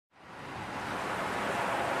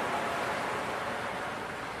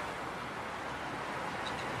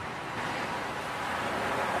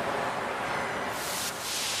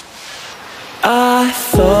I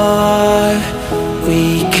thought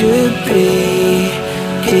we could be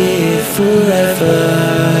here forever.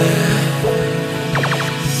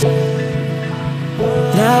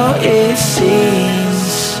 Now it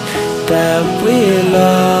seems that we're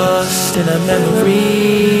lost in a memory.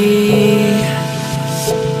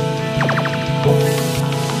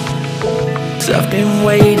 'Cause I've been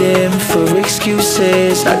waiting for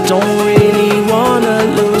excuses. I don't really wanna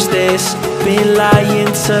lose this. Been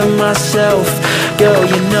lying to myself. Girl,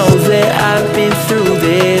 you know that I've been through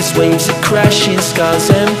this. Waves are crashing, scars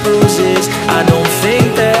and bruises. I don't think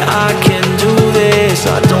that I can do this.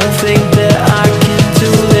 I don't think that I can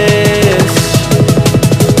do this.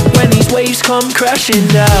 When these waves come crashing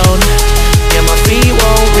down, yeah, my feet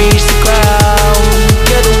won't reach the ground.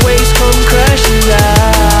 Yeah, the waves come crashing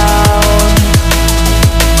down.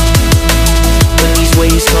 When these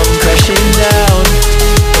waves come crashing down,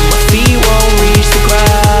 and my feet won't reach the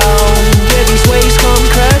ground. Yeah, these waves come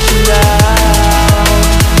crashing down.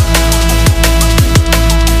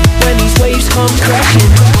 When these waves come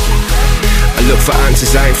crashing. I look for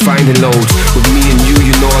answers, I ain't finding loads. With me and you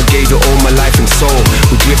know I gave it all my life and soul.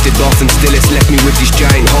 We drifted off and still it's left me with these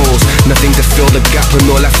giant holes. Nothing to fill the gap and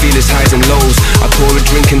all I feel is highs and lows. I pour a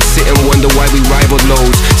drink and sit and wonder why we rivaled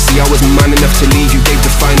loads. See, I was man enough to leave, you gave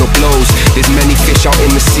the final blows. There's many fish out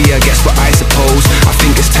in the sea, I guess what I suppose. I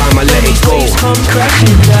think it's time I let it go. When these waves come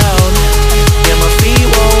crashing down, yeah, my feet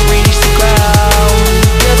won't reach the ground.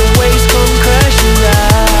 Yeah, the waves come crashing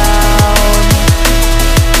down.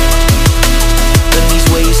 When these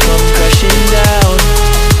waves come crashing down,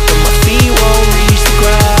 and my feet won't reach the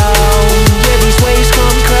ground. Yeah, these waves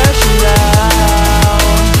come crashing down.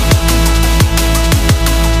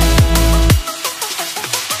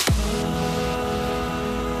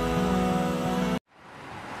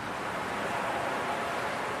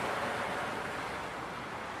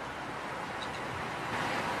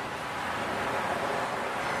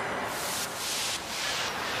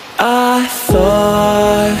 I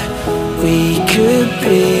thought we could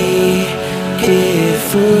be here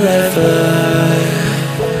forever.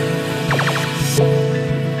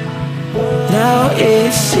 Now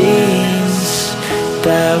it seems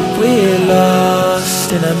that we're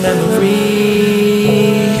lost in a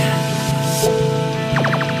memory.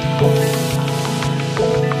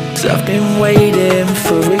 'Cause I've been waiting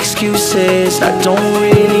for excuses. I don't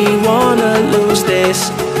really wanna lose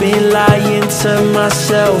this. Been lying to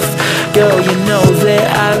myself. Girl, you know that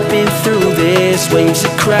I've been through this. Waves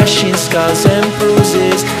are crashing, scars and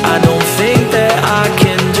bruises. I don't think that I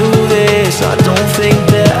can do this. I don't think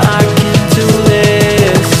that I can do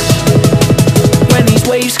this. When these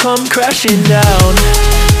waves come crashing down,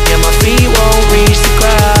 yeah, my feet won't reach the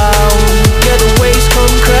ground. Yeah, the waves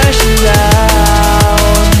come crashing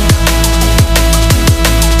down.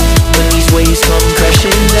 When these waves come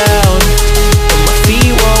crashing down, and my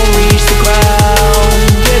feet won't reach the ground.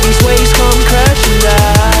 Yeah, these waves come crashing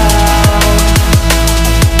down.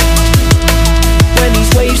 When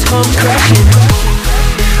these waves come crashing.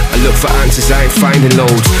 I look for answers, I ain't finding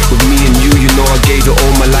loads. With me and you know I gave it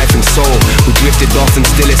all my life and soul. We drifted off and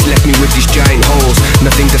still it's left me with these giant holes.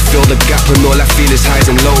 Nothing to fill the gap and all I feel is highs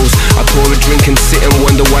and lows. I pour a drink and sit and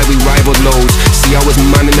wonder why we rivaled loads. See, I was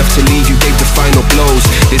man enough to leave, you gave the final blows.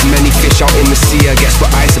 There's many fish out in the sea, I guess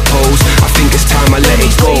what I suppose. I think it's time I let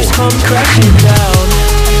it go. When these waves come crashing down,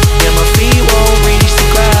 yeah, my feet won't reach the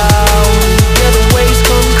ground. Yeah, the waves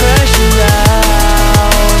come crashing down.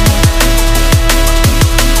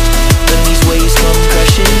 When these waves come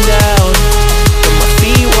crashing down, and my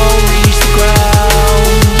feet won't reach the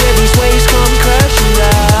ground. Yeah, these waves come crashing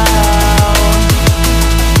down.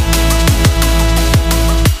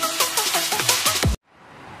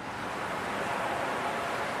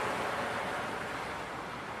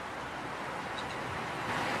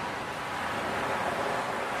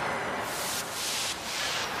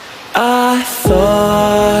 I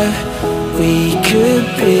thought we could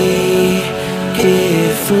be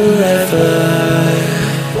here forever.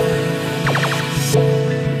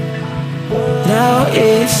 Now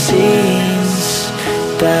it seems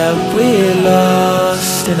that we're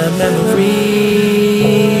lost in a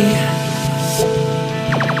memory.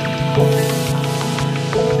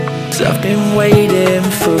 'Cause I've been waiting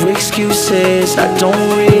for excuses. I don't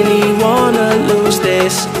really wanna lose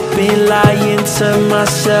this. Been lying to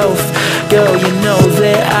myself. Girl, you know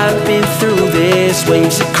that I've been through this.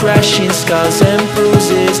 Waves are crashing, scars and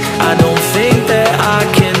bruises. I don't think that I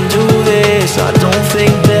can do this. I don't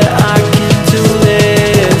think that I can do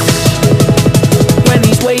this. When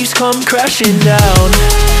these waves come crashing down,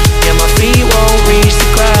 yeah, my feet won't reach the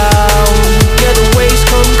ground. Yeah, the waves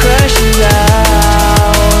come crashing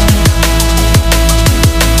down.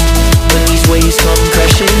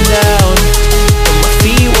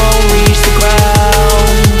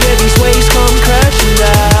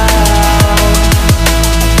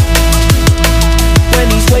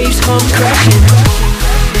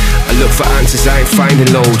 for answers, I ain't finding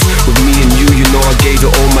loads. With me and you know I gave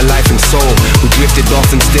it all my life and soul. We drifted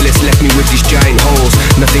off and still it's left me with these giant holes.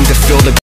 Nothing to fill the